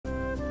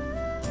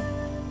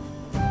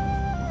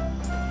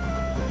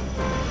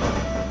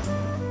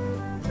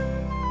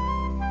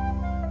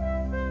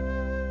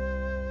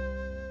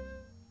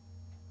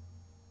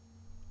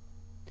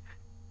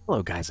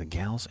Hello, guys and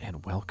gals,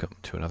 and welcome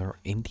to another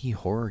indie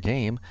horror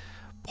game,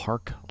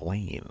 Park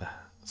Lane.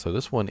 So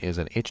this one is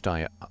an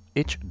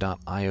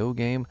itch.io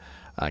game.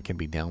 It can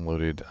be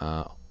downloaded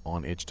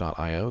on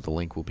itch.io. The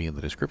link will be in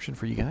the description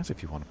for you guys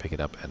if you want to pick it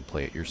up and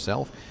play it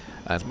yourself.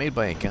 It's made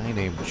by a guy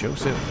named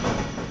Joseph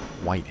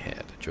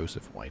Whitehead.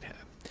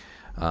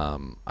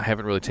 I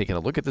haven't really taken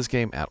a look at this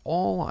game at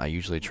all. I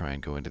usually try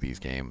and go into these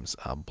games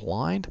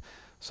blind.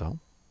 So,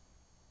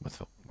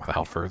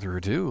 without further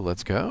ado,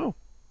 let's go.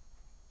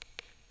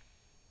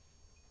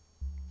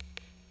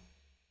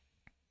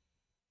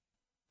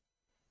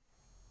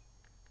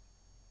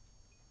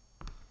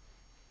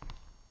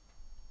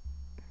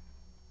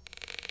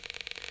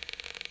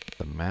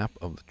 The map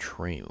of the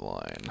train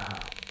line.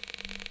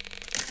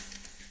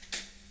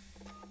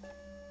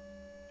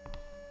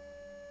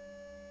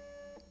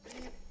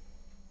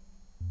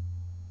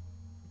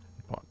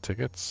 Bought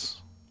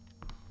tickets.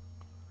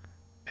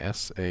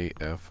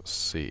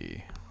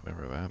 SAFC,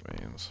 whatever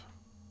that means.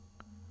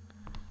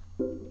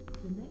 The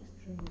next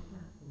train at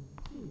platform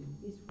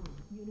 2 is for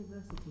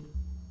University.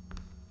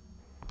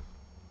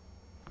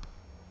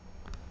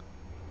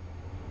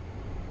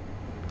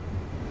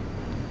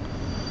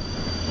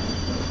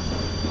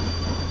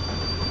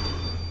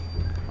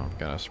 I've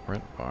got a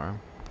sprint bar.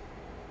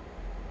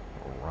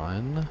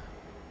 Run.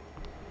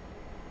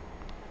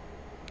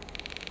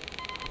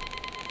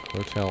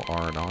 Hotel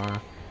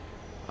R&R.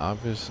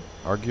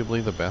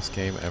 Arguably the best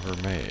game ever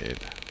made.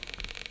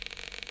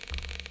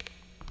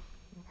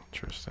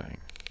 Interesting.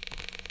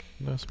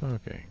 No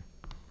smoking.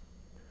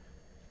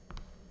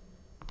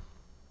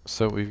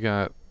 So we've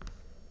got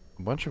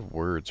a bunch of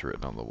words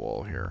written on the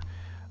wall here.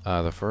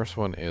 The first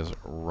one is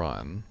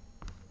run.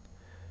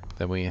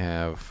 Then we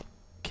have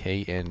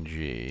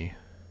KNG.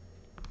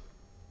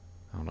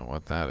 I don't know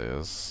what that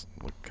is.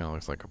 Kind of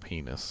looks like a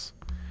penis.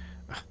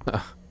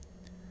 An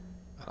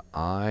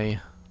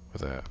I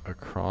with a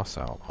cross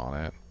out on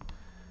it.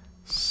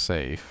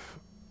 Safe.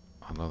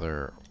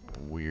 Another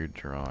weird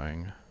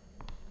drawing.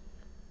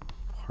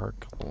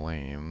 Park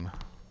Lane.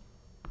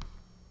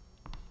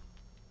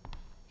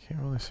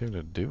 Can't really seem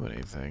to do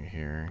anything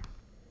here.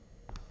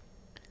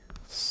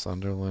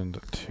 Sunderland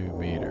 2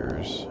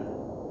 meters.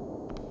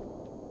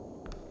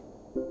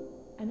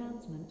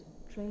 Announcement: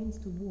 trains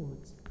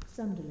towards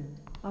Sunderland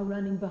are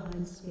running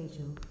behind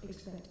schedule.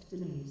 Expect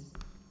delays.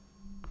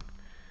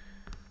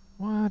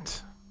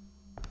 What?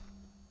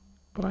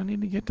 But I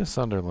need to get to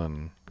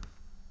Sunderland.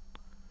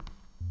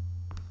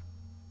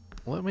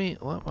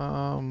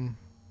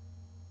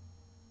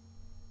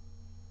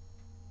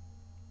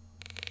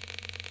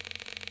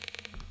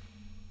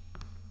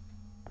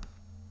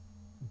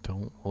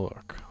 Don't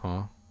look,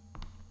 huh?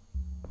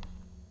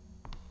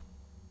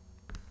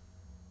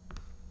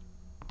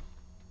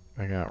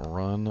 I got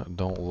run,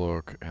 don't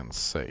look, and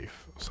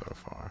safe so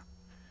far.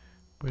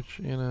 Which,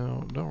 you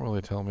know, don't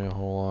really tell me a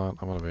whole lot,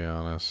 I'm gonna be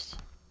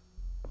honest.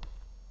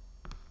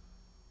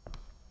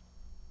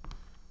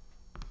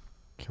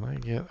 Can I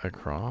get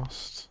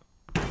across?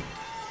 What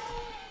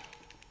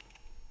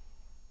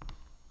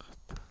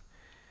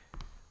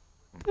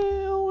the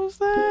hell was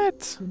that?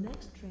 The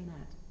next train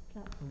at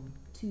platform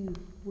 2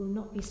 will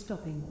not be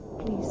stopping.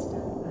 Please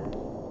stand back.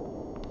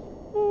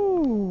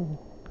 Ooh.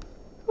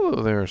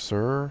 Hello there,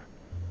 sir.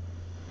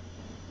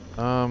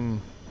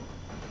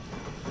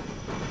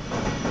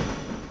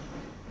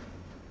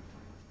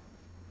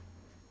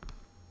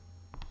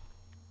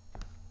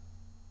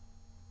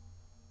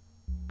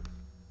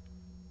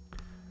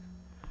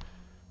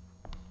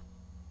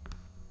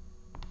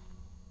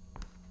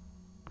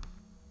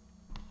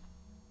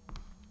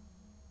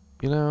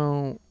 You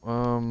know, I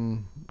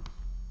don't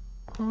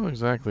know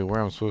exactly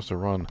where I'm supposed to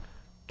run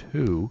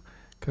to,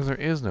 because there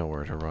is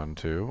nowhere to run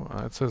to.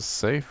 It says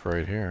safe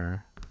right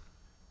here.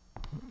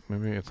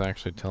 Maybe it's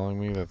actually telling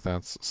me that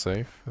that's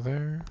safe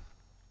there?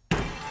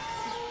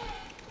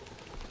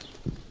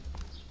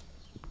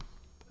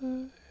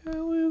 The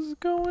hell is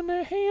going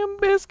on? Ham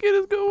biscuit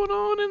is going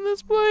on in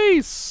this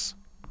place?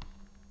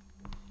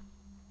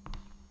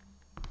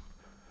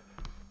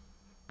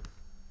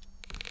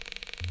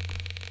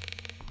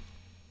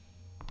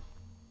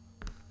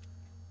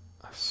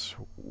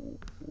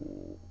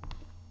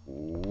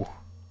 Ooh.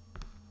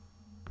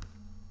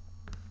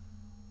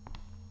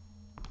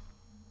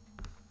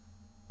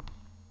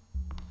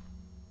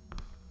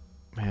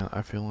 Man,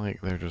 I feel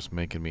like they're just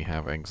making me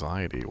have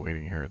anxiety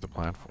waiting here at the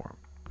platform.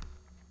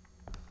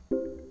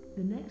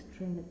 The next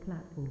train at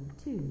platform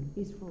 2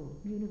 is for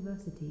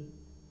University.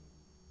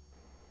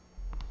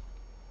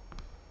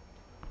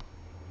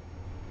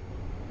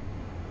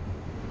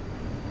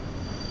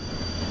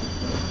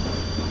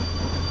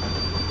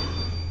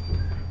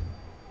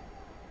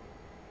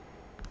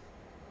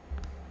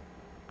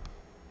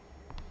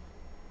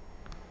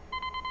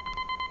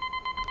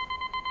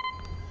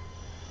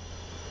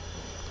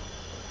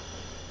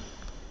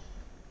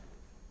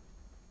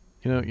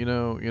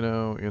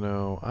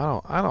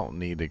 I don't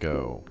need to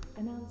go.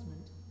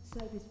 Announcement: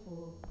 service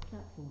for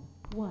platform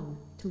 1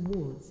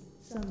 towards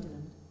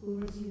Sunderland will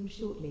resume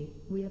shortly.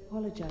 We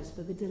apologize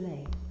for the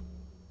delay.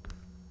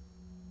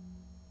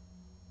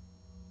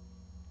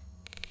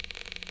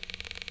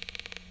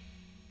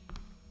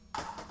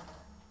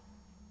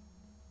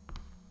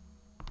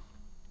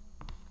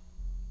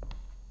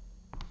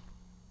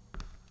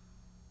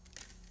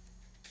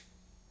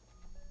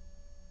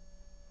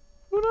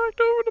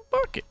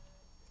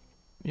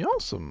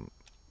 Awesome.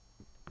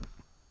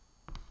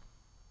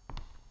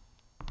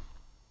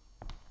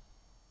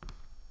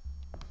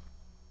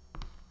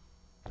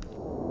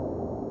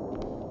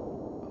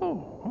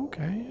 Oh,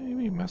 okay. You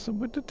be messing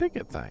with the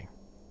ticket thing.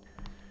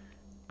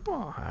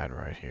 I'll hide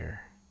right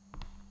here.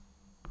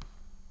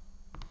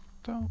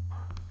 Don't.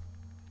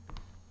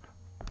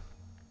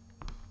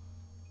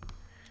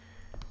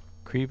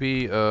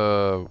 Creepy,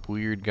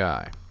 weird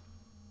guy.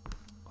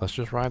 Let's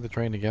just ride the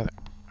train together,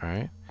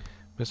 alright?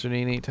 Mr.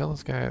 NiNi, tell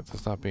this guy to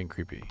stop being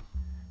creepy.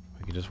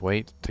 We can just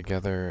wait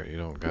together. You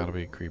don't gotta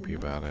be creepy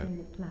about it.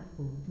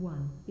 Platform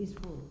 1 is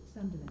for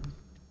Sunderland.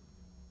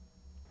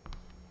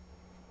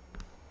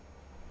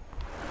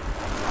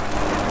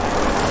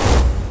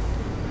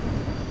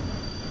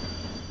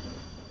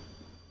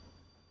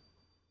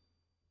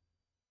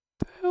 What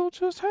the hell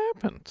just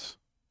happened?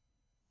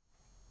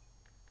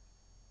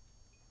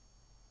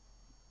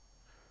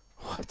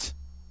 What?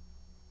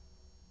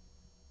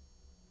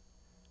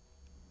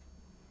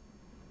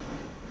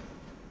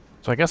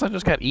 So I guess I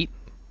just got eaten.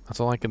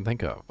 That's all I can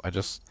think of.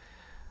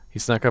 He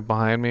snuck up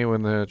behind me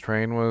when the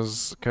train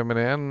was coming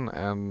in,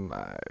 and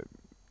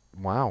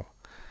wow.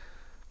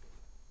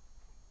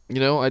 You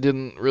know, I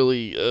didn't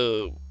really,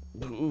 it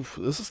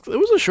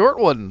was a short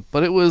one,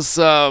 but it was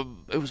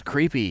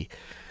creepy.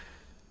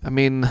 I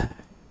mean,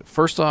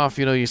 first off,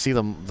 you know, you see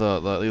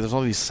there's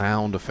all these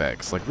sound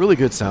effects, like really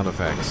good sound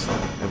effects,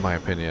 in my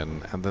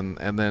opinion.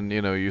 And then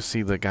you know, you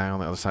see the guy on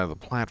the other side of the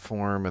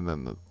platform, and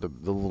then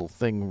the little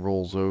thing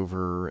rolls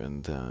over,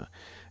 and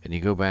you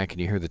go back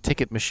and you hear the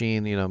ticket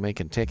machine, you know,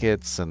 making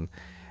tickets, and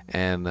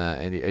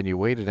you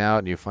wait it out,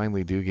 and you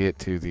finally do get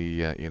to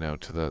the you know,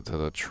 to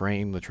the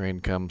train. The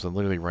train comes, and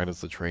literally right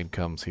as the train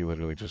comes, he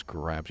literally just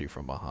grabs you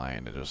from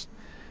behind and just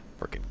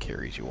freaking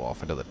carries you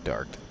off into the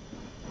dark.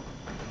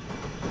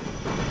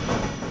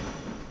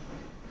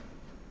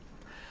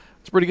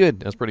 It's pretty good.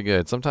 That's pretty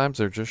good. Sometimes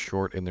they're just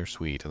short and they're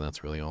sweet, and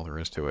that's really all there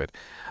is to it.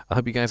 I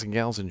hope you guys and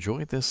gals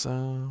enjoyed this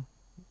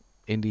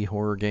indie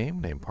horror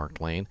game named Park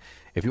Lane.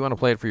 If you want to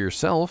play it for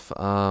yourself,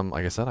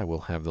 like I said, I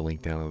will have the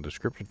link down in the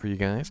description for you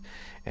guys.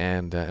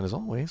 And as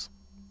always,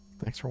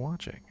 thanks for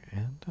watching,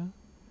 and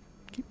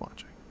keep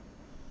watching.